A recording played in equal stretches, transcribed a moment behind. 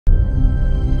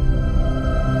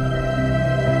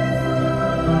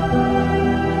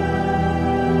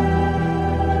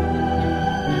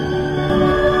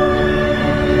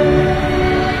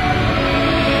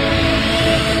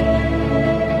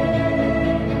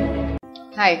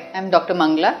Hi, I'm Dr.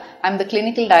 Mangala. I'm the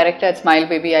Clinical Director at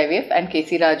SmileBaby IVF and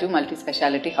KC Raju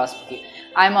Multi-Speciality Hospital.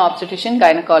 I'm an Obstetrician,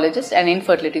 Gynecologist and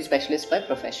Infertility Specialist by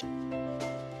profession.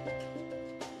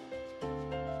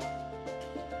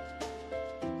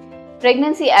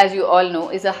 Pregnancy, as you all know,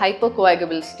 is a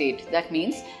hypercoagulable state. That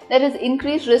means there is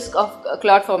increased risk of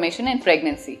clot formation in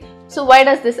pregnancy. So why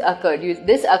does this occur?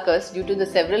 This occurs due to the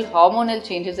several hormonal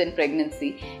changes in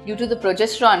pregnancy due to the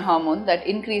progesterone hormone that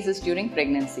increases during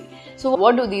pregnancy. So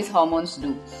what do these hormones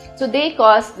do? So they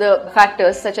cause the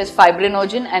factors such as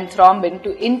fibrinogen and thrombin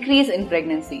to increase in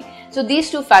pregnancy. So these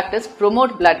two factors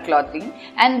promote blood clotting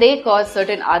and they cause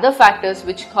certain other factors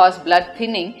which cause blood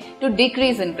thinning to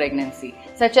decrease in pregnancy,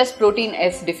 such as protein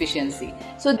S deficiency.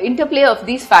 So the interplay of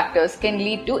these factors can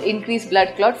lead to increased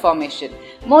blood clot formation.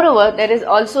 Moreover, there is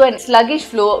also a sluggish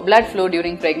blood flow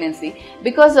during pregnancy,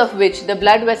 because of which the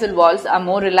blood vessel walls are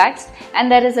more relaxed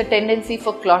and there is a tendency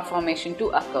for clot formation to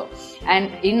occur.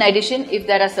 And in addition, if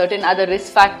there are certain other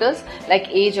risk factors like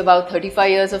age above 35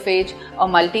 years of age or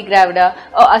multigravida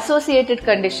or associated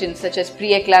conditions such as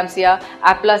preeclampsia,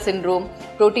 Apla syndrome,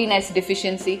 protein S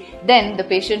deficiency, then the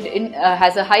patient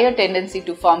has a higher tendency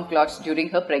to form clots during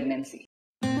her pregnancy.